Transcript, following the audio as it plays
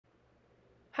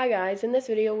Hi guys, in this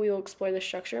video we will explore the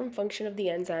structure and function of the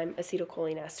enzyme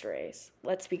acetylcholinesterase.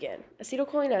 Let's begin.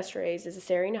 Acetylcholinesterase is a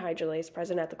serine hydrolase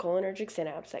present at the cholinergic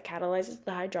synapse that catalyzes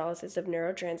the hydrolysis of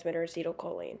neurotransmitter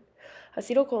acetylcholine.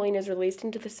 Acetylcholine is released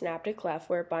into the synaptic cleft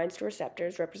where it binds to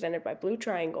receptors represented by blue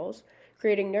triangles,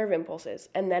 creating nerve impulses,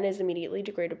 and then is immediately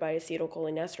degraded by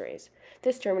acetylcholinesterase.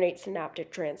 This terminates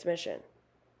synaptic transmission.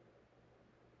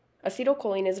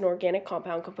 Acetylcholine is an organic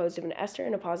compound composed of an ester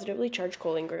and a positively charged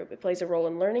choline group. It plays a role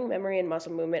in learning, memory, and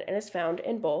muscle movement and is found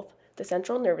in both the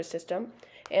central nervous system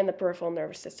and the peripheral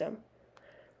nervous system.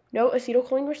 Note,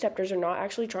 acetylcholine receptors are not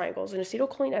actually triangles, and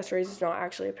acetylcholinesterase is not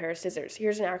actually a pair of scissors.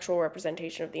 Here's an actual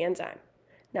representation of the enzyme.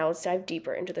 Now let's dive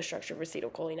deeper into the structure of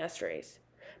acetylcholinesterase.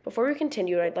 Before we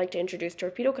continue, I'd like to introduce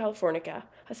Torpedo californica,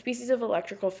 a species of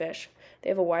electrical fish. They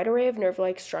have a wide array of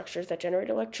nerve-like structures that generate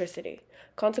electricity.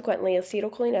 Consequently,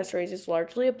 acetylcholinesterase is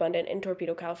largely abundant in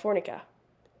Torpedo californica.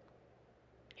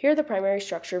 Here, the primary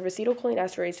structure of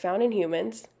acetylcholinesterase found in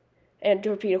humans, and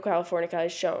Torpedo californica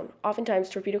is shown. Oftentimes,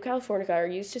 Torpedo californica are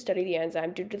used to study the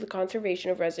enzyme due to the conservation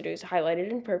of residues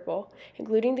highlighted in purple,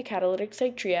 including the catalytic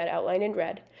site triad outlined in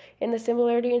red, and the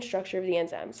similarity in structure of the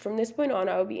enzymes. From this point on,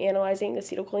 I will be analyzing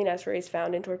acetylcholinesterase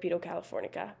found in Torpedo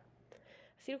californica.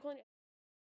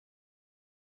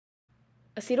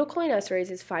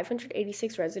 Acetylcholinesterase is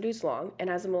 586 residues long and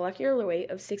has a molecular weight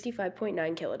of 65.9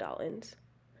 kilodaltons.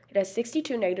 It has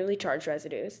 62 negatively charged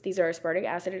residues. These are aspartic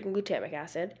acid and glutamic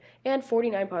acid, and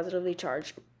 49 positively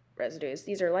charged residues.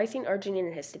 These are lysine, arginine,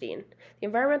 and histidine. The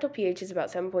environmental pH is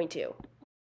about 7.2.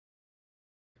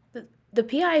 The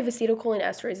pI of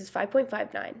acetylcholinesterase is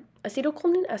 5.59.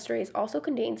 Acetylcholinesterase also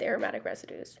contains aromatic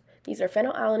residues. These are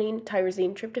phenylalanine,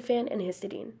 tyrosine, tryptophan, and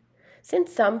histidine.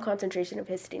 Since some concentration of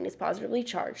histidine is positively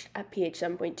charged at pH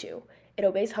 7.2, it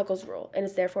obeys Huckel's rule and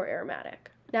is therefore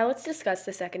aromatic. Now let's discuss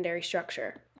the secondary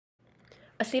structure.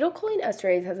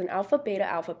 Acetylcholinesterase has an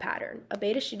alpha-beta-alpha pattern. A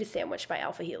beta sheet is sandwiched by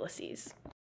alpha helices.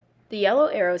 The yellow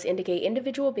arrows indicate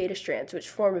individual beta strands which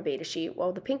form a beta sheet,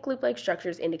 while the pink loop-like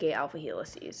structures indicate alpha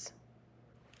helices.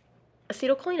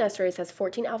 Acetylcholinesterase has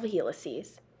 14 alpha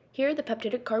helices. Here, the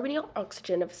peptidic carbonyl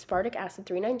oxygen of aspartic acid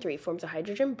 393 forms a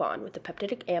hydrogen bond with the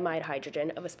peptidic amide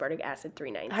hydrogen of aspartic acid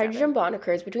 397. The hydrogen bond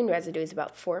occurs between residues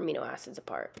about 4 amino acids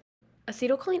apart.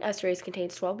 Acetylcholinesterase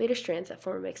contains 12 beta strands that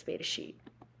form a mixed beta sheet.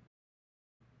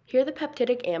 Here, the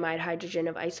peptidic amide hydrogen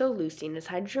of isoleucine is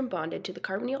hydrogen bonded to the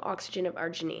carbonyl oxygen of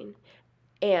arginine,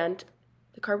 and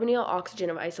the carbonyl oxygen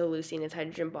of isoleucine is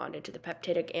hydrogen bonded to the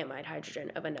peptidic amide hydrogen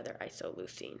of another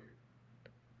isoleucine.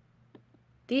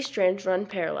 These strands run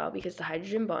parallel because the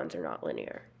hydrogen bonds are not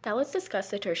linear. Now let's discuss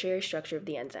the tertiary structure of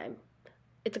the enzyme.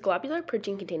 It's a globular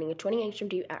protein containing a 20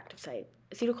 deep active site.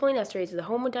 Acetylcholinesterase is a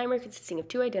homodimer consisting of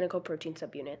 2 identical protein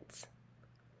subunits.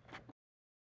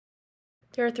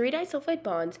 There are 3 disulfide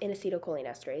bonds in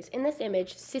acetylcholinesterase. In this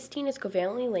image, cysteine is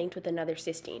covalently linked with another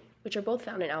cysteine, which are both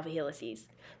found in alpha helices.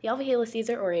 The alpha helices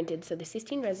are oriented so the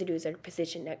cysteine residues are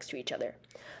positioned next to each other.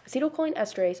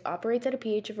 Acetylcholinesterase operates at a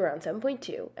pH of around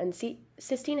 7.2, and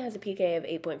cysteine has a pK of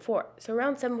 8.4, so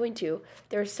around 7.2,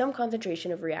 there is some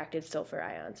concentration of reactive sulfur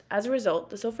ions. As a result,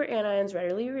 the sulfur anions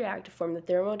readily react to form the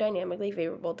thermodynamically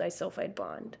favorable disulfide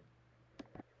bond.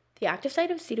 The active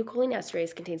site of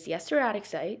acetylcholinesterase contains the esteratic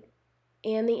site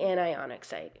and the anionic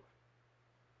site.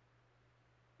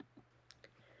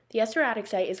 The esteratic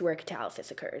site is where catalysis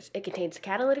occurs. It contains the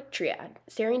catalytic triad,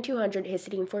 serine 200,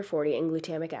 histidine 440, and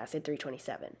glutamic acid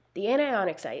 327. The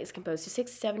anionic site is composed of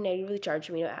 6 to 7 negatively charged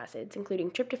amino acids,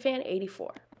 including tryptophan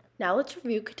 84. Now let's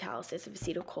review catalysis of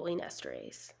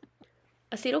acetylcholinesterase.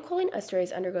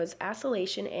 Acetylcholinesterase undergoes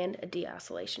acylation and a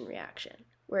deacylation reaction,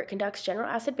 where it conducts general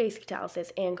acid-base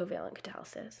catalysis and covalent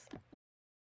catalysis.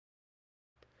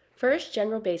 First,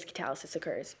 general base catalysis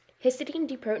occurs. Histidine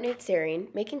deprotonates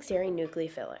serine, making serine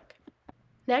nucleophilic.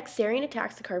 Next, serine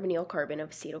attacks the carbonyl carbon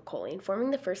of acetylcholine, forming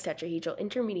the first tetrahedral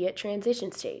intermediate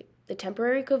transition state. The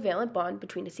temporary covalent bond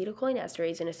between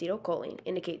acetylcholinesterase and acetylcholine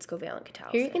indicates covalent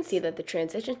catalysis. Here you can see that the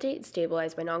transition state is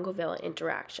stabilized by non-covalent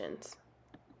interactions.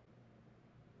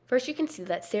 First, you can see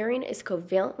that serine is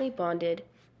covalently bonded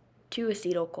to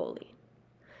acetylcholine.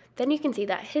 Then you can see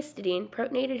that histidine,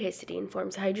 protonated histidine,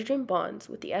 forms hydrogen bonds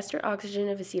with the ester oxygen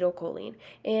of acetylcholine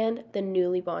and the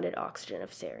newly bonded oxygen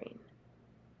of serine.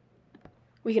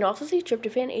 We can also see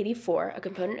tryptophan 84, a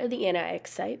component of the anionic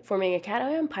site, forming a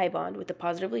cation pi bond with the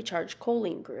positively charged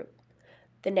choline group.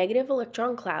 The negative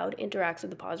electron cloud interacts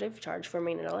with the positive charge,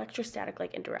 forming an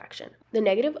electrostatic-like interaction. The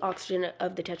negative oxygen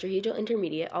of the tetrahedral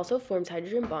intermediate also forms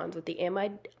hydrogen bonds with the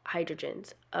amide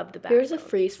hydrogens of the backbone. Here's a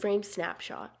freeze-frame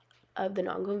snapshot of the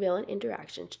non-covalent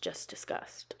interactions just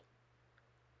discussed.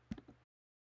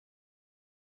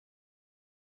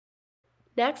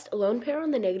 Next, a lone pair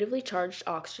on the negatively charged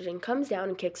oxygen comes down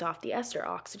and kicks off the ester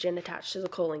oxygen attached to the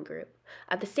choline group.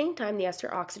 At the same time, the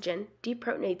ester oxygen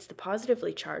deprotonates the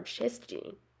positively charged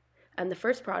histidine, and the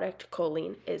first product,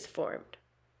 choline, is formed.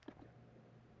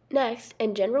 Next,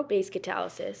 in general base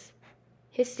catalysis,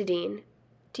 histidine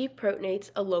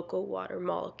deprotonates a local water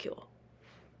molecule.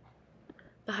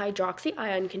 The hydroxy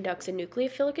ion conducts a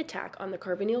nucleophilic attack on the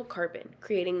carbonyl carbon,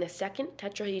 creating the second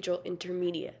tetrahedral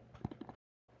intermediate.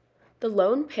 The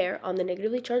lone pair on the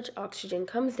negatively charged oxygen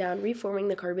comes down, reforming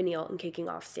the carbonyl and kicking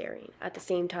off serine. At the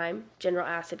same time, general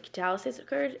acid catalysis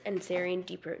occurs and serine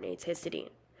deprotonates histidine.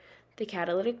 The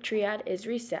catalytic triad is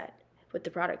reset with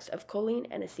the products of choline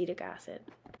and acetic acid.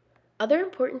 Other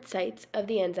important sites of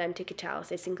the enzyme to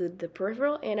catalysis include the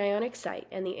peripheral anionic site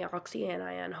and the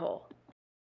oxyanion hole.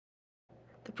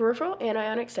 The peripheral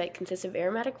anionic site consists of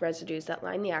aromatic residues that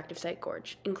line the active site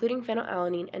gorge, including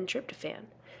phenylalanine and tryptophan.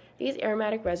 These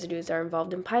aromatic residues are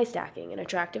involved in pi stacking, an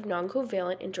attractive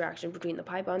non-covalent interaction between the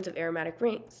pi bonds of aromatic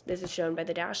rings. This is shown by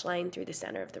the dashed line through the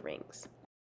center of the rings.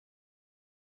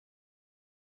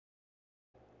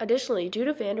 Additionally, due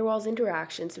to van der Waals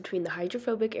interactions between the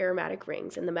hydrophobic aromatic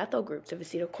rings and the methyl groups of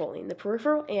acetylcholine, the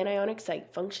peripheral anionic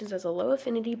site functions as a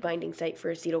low-affinity binding site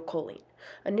for acetylcholine,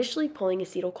 initially pulling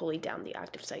acetylcholine down the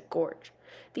active site gorge.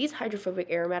 These hydrophobic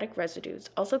aromatic residues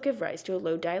also give rise to a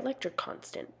low dielectric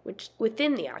constant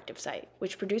within the active site,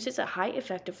 which produces a high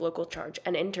effective local charge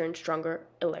and in turn stronger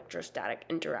electrostatic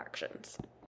interactions.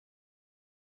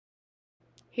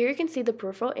 Here you can see the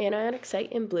peripheral anionic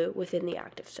site in blue within the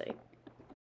active site.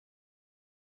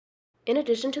 In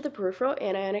addition to the peripheral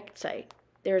anionic site,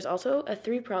 there is also a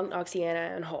three-pronged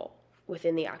oxyanion hole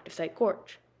within the active site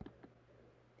gorge.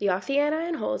 The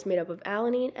oxyanion hole is made up of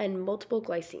alanine and multiple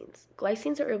glycines.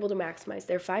 Glycines are able to maximize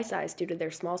their phi size due to their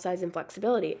small size and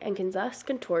flexibility, and can thus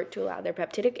contort to allow their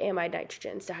peptidic amide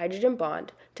nitrogens to hydrogen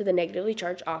bond to the negatively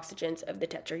charged oxygens of the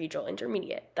tetrahedral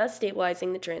intermediate, thus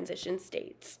stabilizing the transition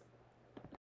states.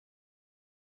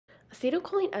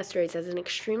 Acetylcholinesterase has an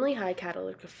extremely high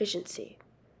catalytic efficiency,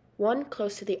 one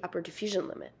close to the upper diffusion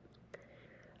limit.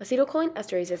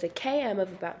 Acetylcholinesterase has a Km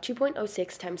of about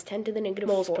 2.06 times 10 to the negative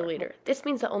moles per liter. This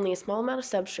means that only a small amount of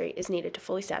substrate is needed to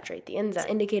fully saturate the enzyme,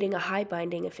 indicating a high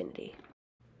binding affinity.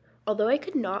 Although I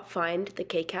could not find the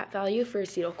Kcat value for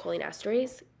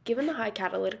acetylcholinesterase, given the high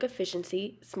catalytic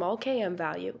efficiency, small Km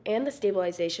value, and the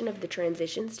stabilization of the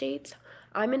transition states,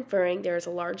 I'm inferring there is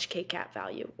a large Kcat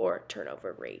value, or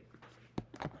turnover rate.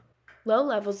 Low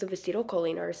levels of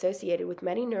acetylcholine are associated with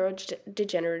many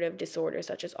neurodegenerative disorders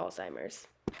such as Alzheimer's.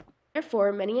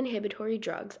 Therefore, many inhibitory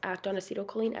drugs act on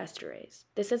acetylcholinesterase.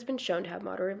 This has been shown to have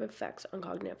moderative effects on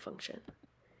cognitive function.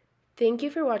 Thank you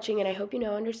for watching, and I hope you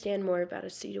now understand more about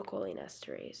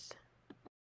acetylcholinesterase.